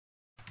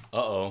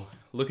Uh-oh.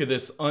 Look at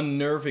this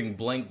unnerving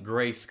blank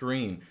gray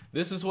screen.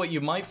 This is what you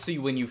might see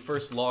when you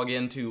first log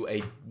into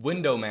a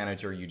window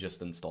manager you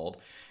just installed.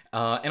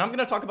 And I'm going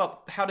to talk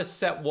about how to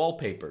set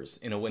wallpapers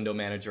in a window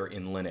manager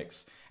in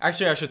Linux.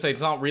 Actually, I should say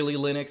it's not really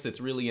Linux, it's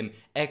really in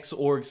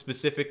Xorg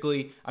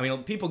specifically. I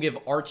mean, people give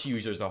Arch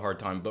users a hard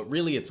time, but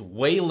really it's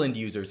Wayland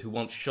users who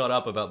won't shut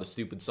up about the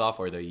stupid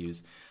software they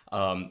use.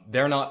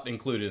 They're not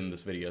included in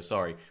this video,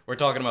 sorry. We're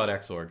talking about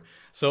Xorg.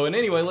 So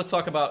anyway, let's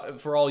talk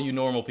about, for all you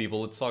normal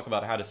people, let's talk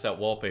about how to set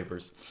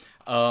wallpapers.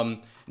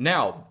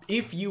 Now,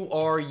 if you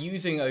are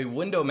using a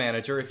window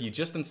manager, if you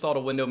just installed a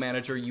window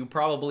manager, you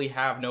probably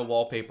have no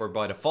wallpaper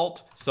by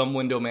default. Some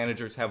window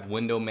managers have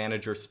window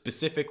manager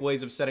specific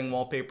ways of setting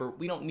wallpaper.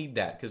 We don't need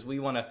that because we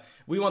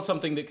want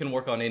something that can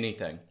work on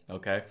anything,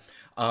 okay?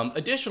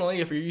 Additionally,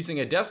 if you're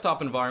using a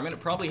desktop environment, it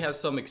probably has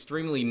some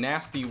extremely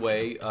nasty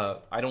way,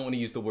 I don't want to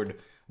use the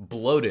word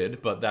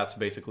bloated, but that's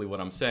basically what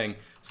I'm saying,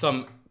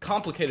 some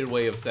complicated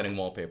way of setting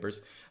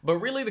wallpapers. But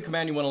really the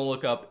command you want to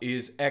look up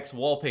is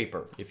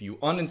xwallpaper. If you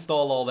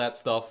uninstall all that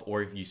stuff,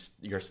 or if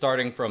you're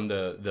starting from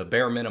the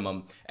bare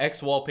minimum,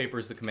 xwallpaper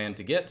is the command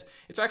to get.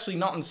 It's actually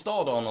not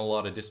installed on a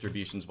lot of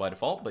distributions by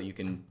default, but you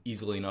can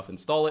easily enough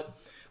install it.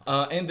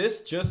 And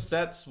this just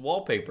sets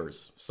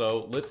wallpapers.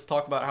 So let's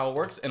talk about how it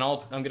works, and I'm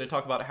going to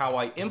talk about how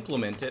I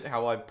implement it,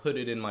 how I put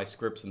it in my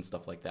scripts and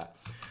stuff like that.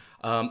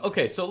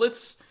 Okay, so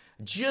let's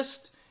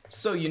just,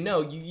 so you know,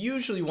 you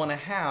usually want to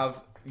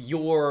have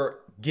your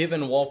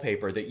given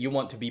wallpaper that you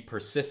want to be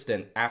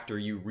persistent after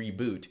you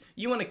reboot.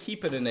 You want to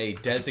keep it in a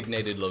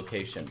designated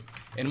location.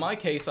 In my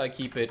case, I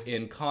keep it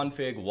in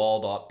config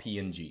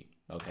wall.png.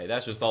 Okay,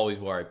 that's just always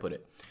where I put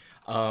it.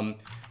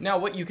 Now,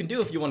 what you can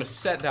do if you want to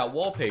set that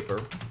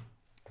wallpaper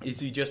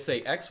is you just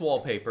say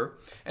xwallpaper,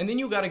 and then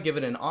you got to give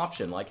it an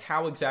option, like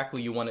how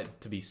exactly you want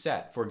it to be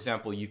set. For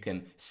example, you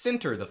can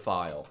center the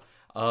file.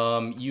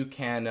 You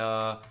can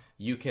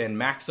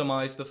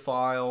maximize the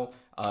file.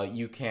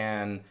 You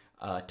can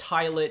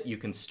tile it, you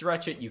can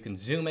stretch it, you can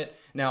zoom it.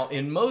 Now,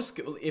 in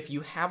most, if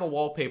you have a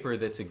wallpaper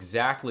that's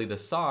exactly the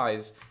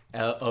size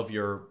of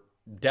your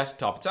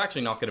desktop, it's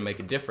actually not going to make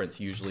a difference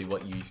usually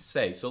what you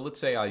say. So let's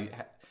say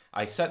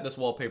I set this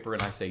wallpaper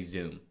and I say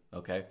zoom,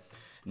 okay?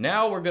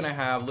 Now we're going to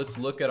have, let's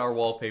look at our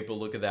wallpaper,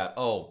 look at that.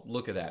 Oh,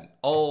 look at that.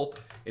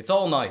 It's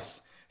all nice.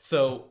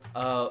 So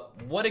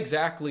what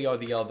exactly are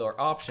the other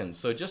options?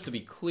 So just to be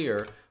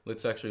clear,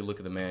 let's actually look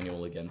at the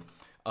manual again.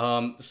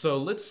 So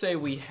let's say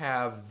we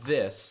have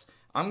this.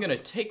 I'm going to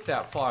take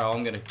that file,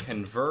 I'm going to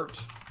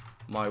convert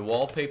my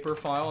wallpaper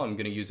file, I'm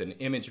going to use an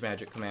image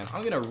magic command,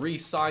 I'm going to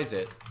resize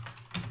it.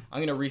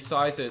 I'm going to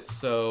resize it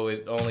so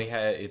it only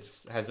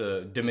has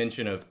a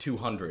dimension of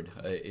 200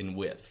 in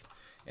width.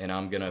 And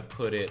I'm going to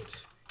put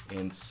it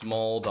in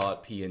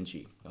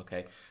small.png,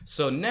 okay?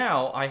 So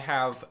now I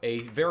have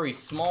a very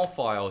small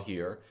file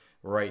here,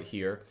 right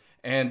here.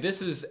 And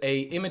this is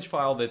a image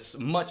file that's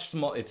much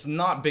small. It's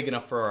not big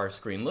enough for our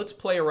screen. Let's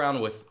play around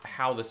with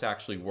how this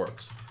actually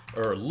works,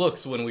 or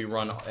looks when we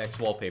run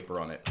xwallpaper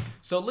on it.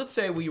 So let's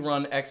say we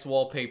run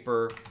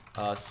xwallpaper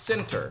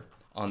center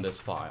on this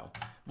file.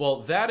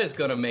 Well, that is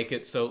going to make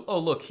it so, oh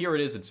look, here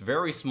it is. It's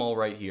very small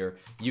right here.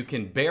 You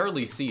can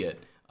barely see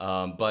it,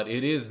 but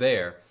it is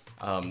there.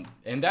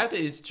 And that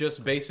is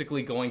just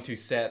basically going to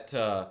set,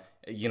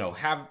 you know,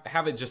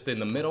 have it just in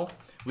the middle.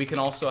 We can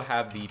also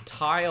have the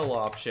tile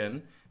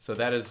option. So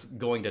that is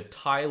going to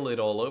tile it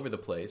all over the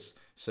place.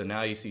 So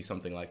now you see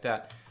something like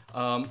that.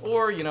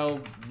 Or, you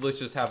know, let's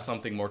just have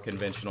something more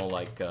conventional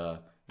like,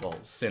 well,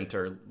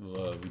 center.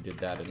 We did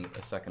that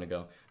a second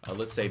ago.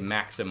 Let's say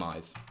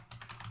maximize.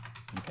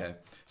 Okay.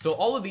 So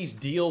all of these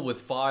deal with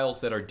files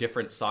that are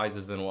different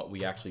sizes than what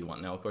we actually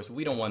want. Now, of course,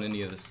 we don't want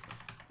any of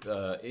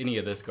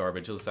this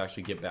garbage. Let's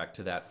actually get back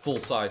to that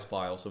full-size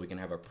file so we can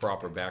have a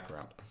proper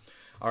background.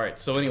 All right.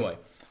 So anyway.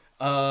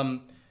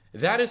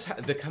 That is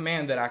the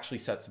command that actually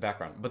sets the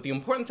background. But the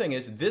important thing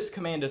is this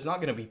command is not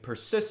going to be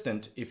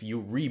persistent if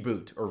you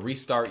reboot or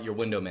restart your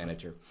window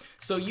manager.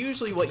 So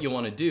usually what you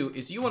want to do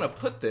is you want to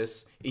put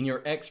this in your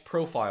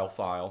xprofile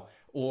file,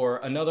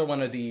 or another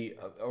one of the,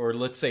 or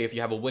let's say if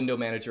you have a window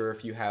manager,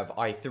 if you have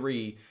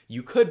i3,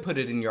 you could put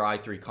it in your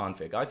i3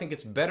 config. I think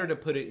it's better to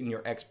put it in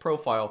your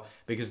xprofile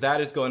because that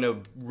is going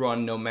to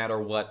run no matter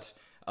what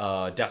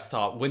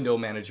desktop window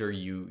manager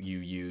you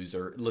use,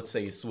 or let's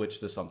say you switch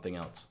to something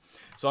else.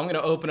 So I'm going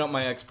to open up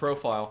my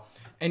xprofile,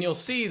 and you'll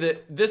see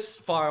that this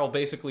file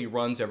basically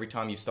runs every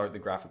time you start the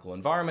graphical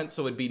environment.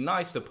 So it'd be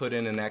nice to put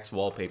in an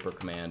xwallpaper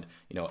command,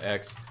 you know,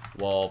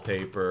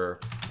 xwallpaper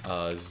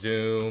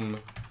zoom,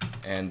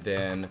 and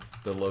then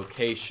the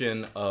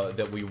location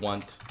that we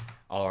want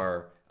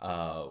our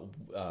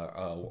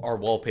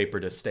wallpaper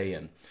to stay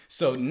in.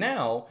 So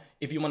now,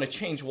 if you want to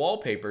change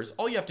wallpapers,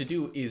 all you have to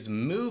do is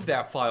move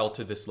that file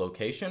to this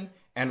location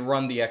and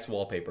run the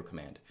xwallpaper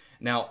command.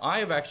 Now, I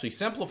have actually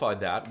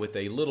simplified that with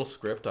a little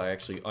script I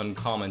actually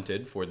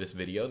uncommented for this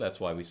video. That's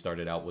why we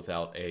started out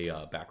without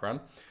a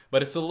background.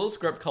 But it's a little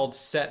script called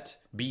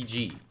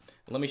setbg.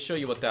 Let me show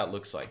you what that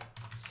looks like.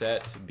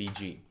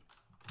 Setbg.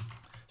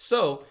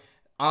 So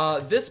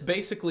This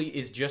basically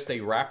is just a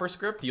wrapper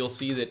script. You'll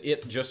see that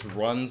it just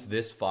runs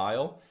this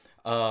file.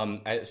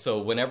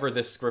 So whenever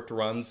this script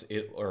runs,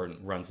 it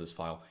runs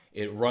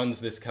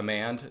this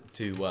command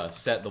to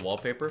set the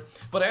wallpaper.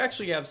 But I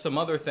actually have some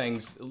other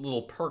things,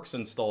 little perks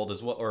installed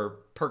as well, or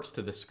perks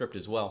to this script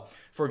as well.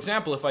 For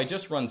example, if I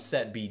just run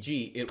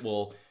setbg, it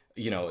will,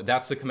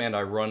 that's the command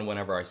I run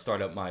whenever I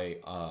start up my,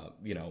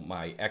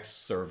 my X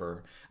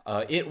server.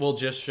 It will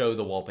just show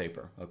the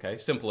wallpaper, okay?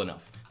 Simple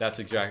enough. That's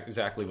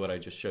exactly what I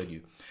just showed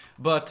you.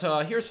 But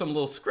here's some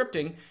little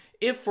scripting.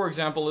 If, for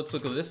example, let's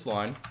look at this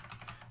line.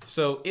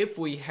 So if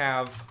we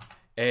have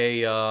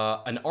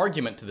an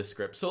argument to the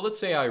script, so let's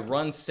say I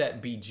run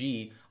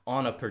setbg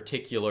on a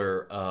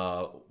particular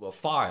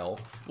file,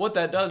 what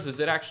that does is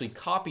it actually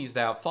copies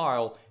that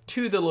file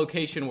to the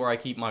location where I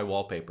keep my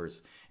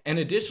wallpapers. And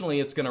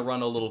additionally, it's going to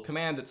run a little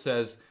command that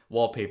says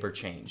wallpaper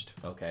changed.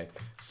 Okay,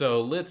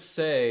 so let's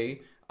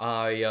say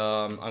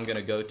I'm going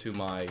to go to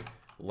my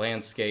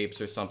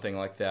landscapes or something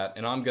like that,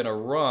 and I'm going to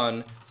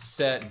run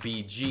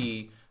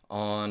setbg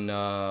on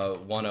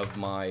one of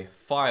my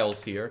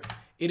files here.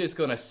 It is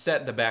going to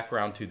set the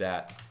background to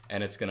that,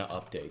 and it's going to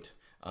update.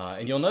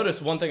 And you'll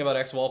notice one thing about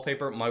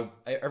xwallpaper,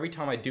 every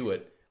time I do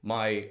it,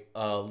 my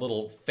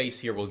little face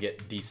here will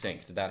get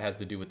desynced. That has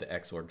to do with the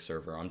Xorg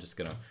server. I'm just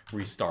gonna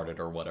restart it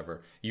or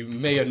whatever. You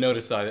may have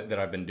noticed that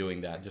I've been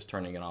doing that, just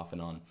turning it off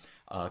and on,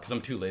 because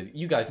I'm too lazy.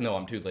 You guys know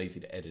I'm too lazy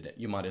to edit it.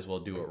 You might as well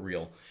do it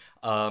real.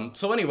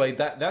 So anyway,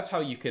 that's how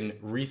you can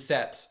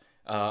reset.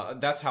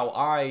 That's how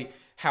I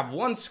have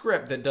one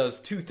script that does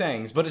two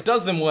things, but it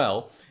does them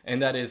well,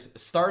 and that is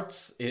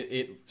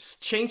it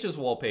changes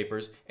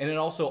wallpapers, and it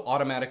also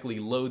automatically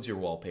loads your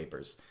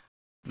wallpapers.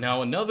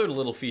 Now, another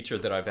little feature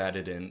that I've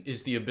added in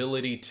is the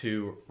ability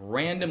to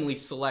randomly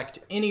select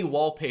any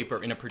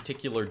wallpaper in a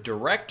particular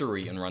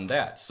directory and run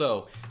that.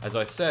 So, as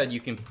I said, you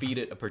can feed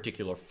it a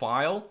particular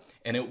file,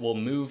 and it will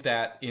move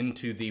that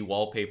into the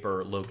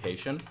wallpaper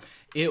location.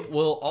 It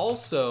will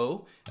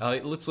also,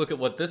 let's look at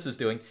what this is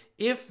doing.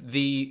 If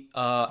the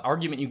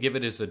argument you give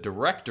it is a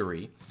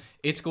directory,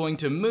 it's going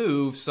to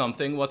move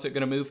something. What's it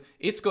going to move?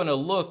 It's going to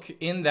look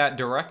in that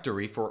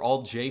directory for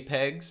all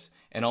JPEGs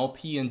and all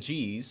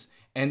PNGs,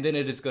 and then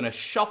it is going to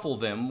shuffle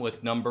them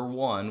with number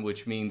 1,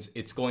 which means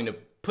it's going to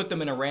put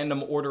them in a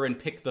random order and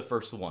pick the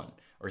first one,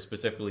 or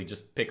specifically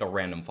just pick a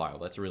random file.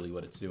 That's really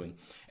what it's doing.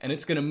 And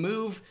it's going to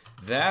move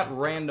that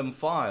random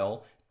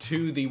file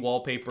to the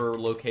wallpaper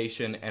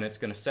location, and it's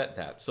going to set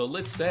that. So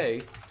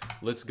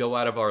let's go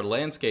out of our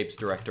landscapes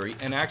directory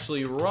and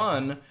actually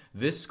run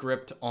this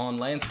script on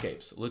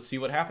landscapes. Let's see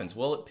what happens.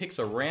 Well, it picks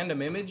a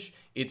random image.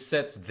 It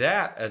sets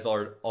that as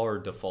our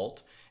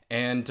default.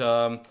 And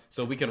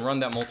so we can run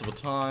that multiple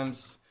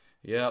times.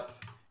 Yep.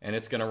 And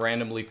it's going to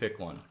randomly pick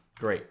one.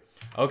 Great.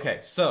 Okay,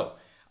 so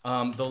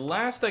the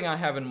last thing I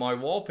have in my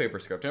wallpaper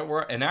script,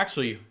 and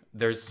actually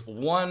there's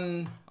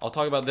one, I'll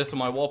talk about this in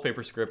my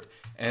wallpaper script,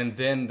 and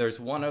then there's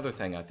one other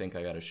thing I think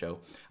I got to show.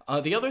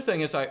 The other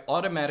thing is I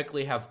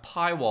automatically have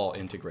Pywall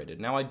integrated.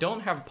 Now I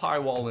don't have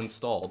Pywall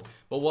installed,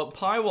 but what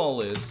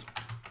Pywall is,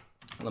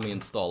 let me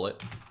install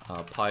it.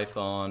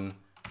 Python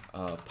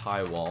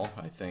Pywall,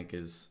 I think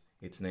is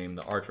its name,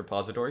 the Arch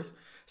repositories.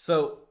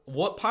 So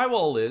what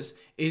Pywall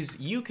is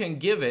you can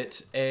give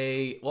it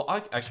a, well,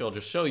 actually I'll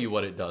just show you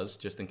what it does,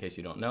 just in case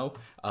you don't know.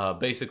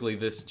 Basically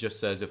this just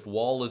says if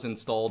wall is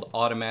installed,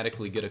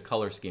 automatically get a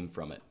color scheme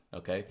from it,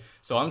 okay?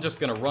 So I'm just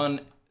gonna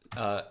run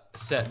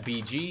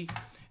setbg,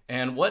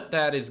 and what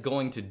that is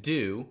going to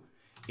do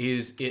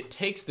is it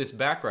takes this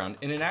background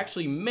and it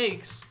actually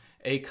makes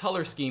a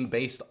color scheme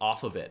based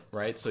off of it,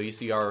 right? So you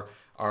see our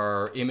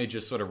image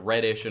is sort of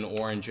reddish and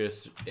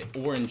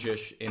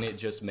orangish, and it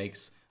just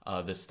makes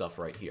this stuff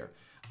right here.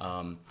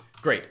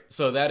 Great,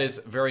 so that is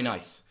very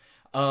nice.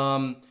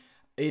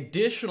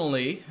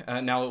 Additionally,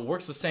 now it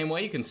works the same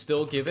way. You can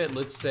still give it,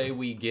 let's say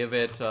we give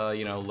it,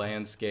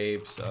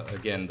 landscapes,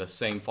 again, the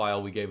same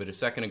file we gave it a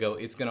second ago.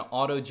 It's gonna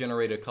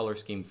auto-generate a color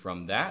scheme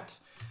from that.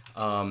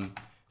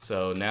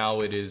 So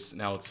now it's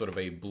sort of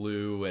a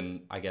blue,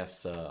 and I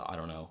guess, I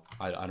don't know.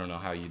 I don't know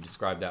how you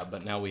describe that,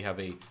 but now we have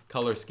a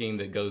color scheme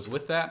that goes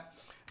with that.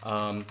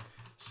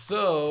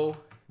 So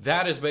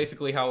that is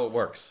basically how it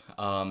works.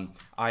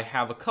 I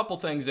have a couple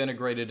things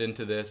integrated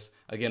into this.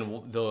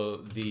 Again,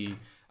 the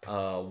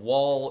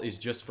wall is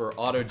just for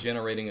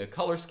auto-generating a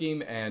color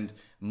scheme, and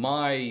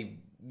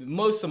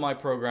most of my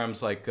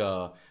programs like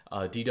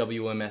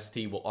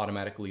DWMST will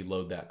automatically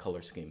load that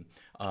color scheme.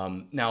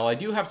 Now I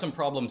do have some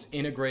problems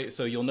integrated,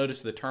 so you'll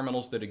notice the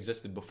terminals that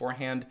existed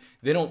beforehand,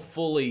 they don't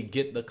fully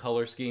get the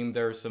color scheme.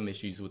 There are some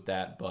issues with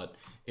that, but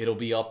it'll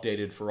be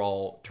updated for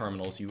all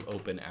terminals you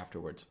open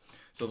afterwards.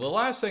 So the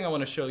last thing I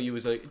want to show you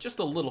is just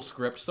a little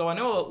script. So I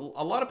know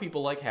a lot of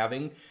people like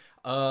having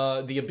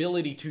the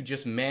ability to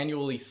just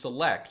manually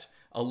select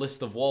a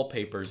list of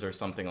wallpapers or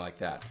something like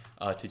that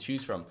to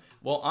choose from.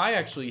 Well, I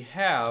actually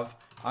have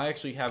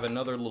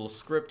another little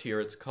script here.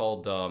 It's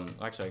called,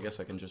 actually, I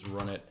guess I can just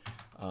run it.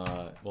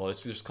 Well,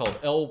 it's just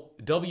called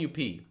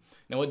WP.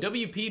 Now, what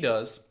WP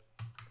does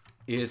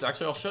is,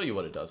 actually I'll show you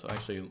what it does.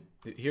 Actually,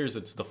 here's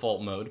its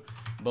default mode.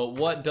 But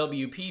what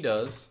WP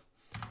does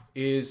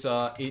is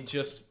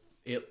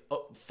it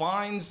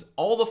finds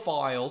all the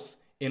files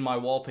in my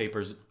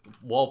wallpaper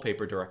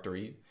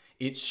directory.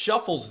 It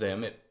shuffles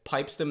them, it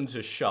pipes them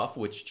to shuff,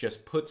 which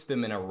just puts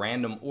them in a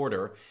random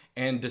order,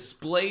 and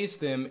displays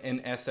them in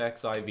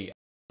SXIV.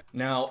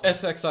 Now,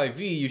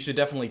 SXIV, you should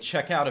definitely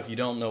check out if you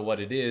don't know what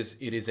it is.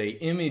 It is an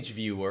image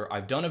viewer.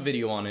 I've done a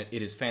video on it.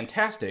 It is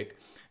fantastic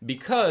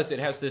because it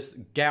has this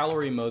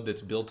gallery mode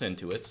that's built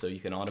into it, so you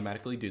can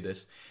automatically do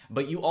this.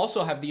 But you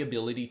also have the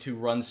ability to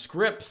run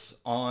scripts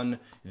on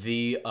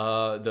the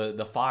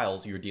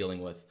files you're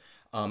dealing with.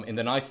 And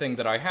the nice thing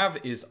that I have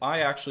is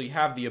I actually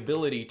have the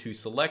ability to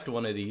select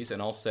one of these,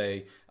 and I'll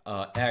say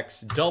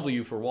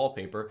XW for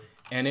wallpaper,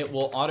 and it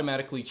will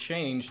automatically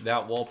change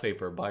that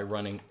wallpaper by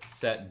running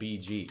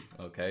setBG.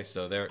 Okay,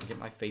 so there, get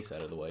my face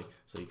out of the way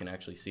so you can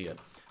actually see it.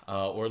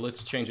 Or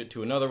let's change it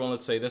to another one.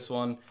 Let's say this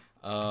one,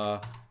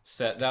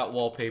 set that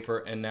wallpaper,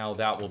 and now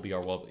that will be our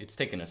wallpaper. It's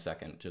taken a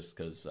second just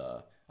because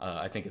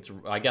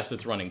I guess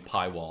it's running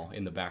PyWall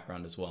in the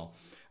background as well.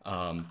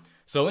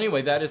 So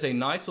anyway, that is a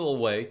nice little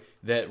way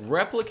that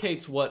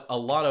replicates what a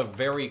lot of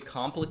very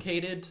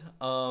complicated,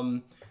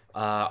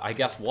 I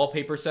guess,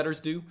 wallpaper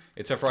setters do,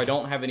 except for I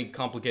don't have any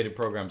complicated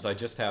programs. I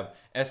just have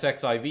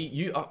SXIV.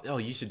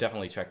 You should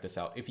definitely check this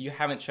out. If you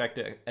haven't checked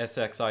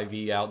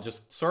SXIV out,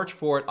 just search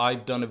for it.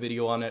 I've done a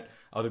video on it.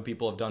 Other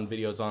people have done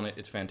videos on it.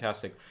 It's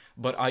fantastic.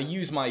 But I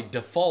use my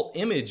default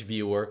image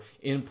viewer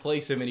in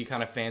place of any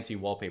kind of fancy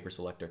wallpaper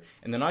selector.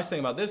 And the nice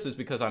thing about this is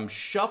because I'm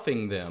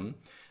shuffling them,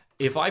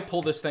 if I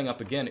pull this thing up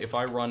again, if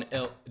I run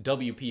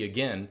WP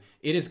again,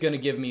 it is going to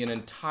give me an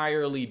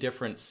entirely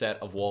different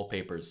set of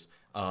wallpapers.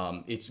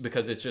 It's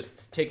because it's just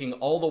taking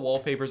all the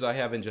wallpapers I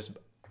have and just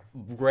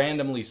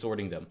randomly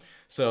sorting them.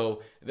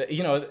 So,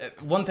 you know,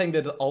 one thing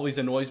that always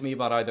annoys me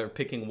about either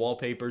picking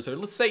wallpapers, or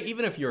let's say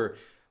even if you're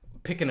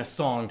picking a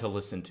song to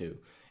listen to,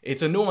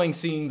 it's annoying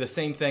seeing the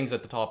same things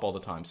at the top all the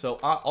time. So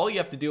all you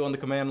have to do on the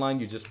command line,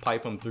 you just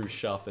pipe them through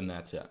shuff, and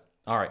that's it.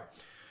 All right.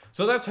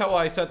 So that's how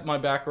I set my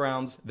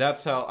backgrounds.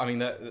 That's how, I mean,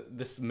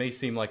 this may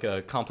seem like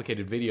a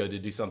complicated video to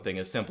do something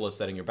as simple as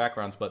setting your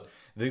backgrounds, but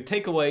the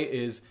takeaway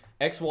is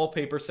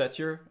xwallpaper sets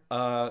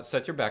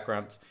your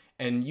backgrounds,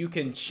 and you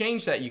can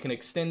change that. You can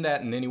extend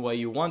that in any way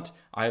you want.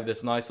 I have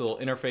this nice little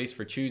interface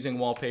for choosing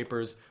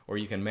wallpapers, or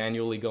you can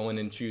manually go in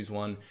and choose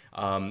one.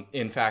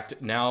 In fact,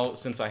 now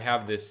since I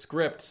have this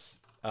script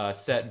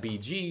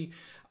setBG,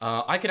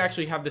 I can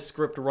actually have this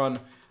script run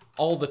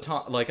all the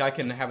time. Like I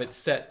can have it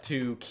set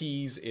to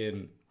keys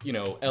in, you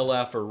know,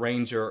 LF or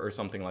Ranger or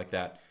something like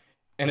that.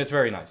 And it's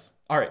very nice.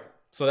 All right,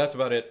 so that's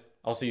about it.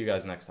 I'll see you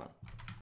guys next time.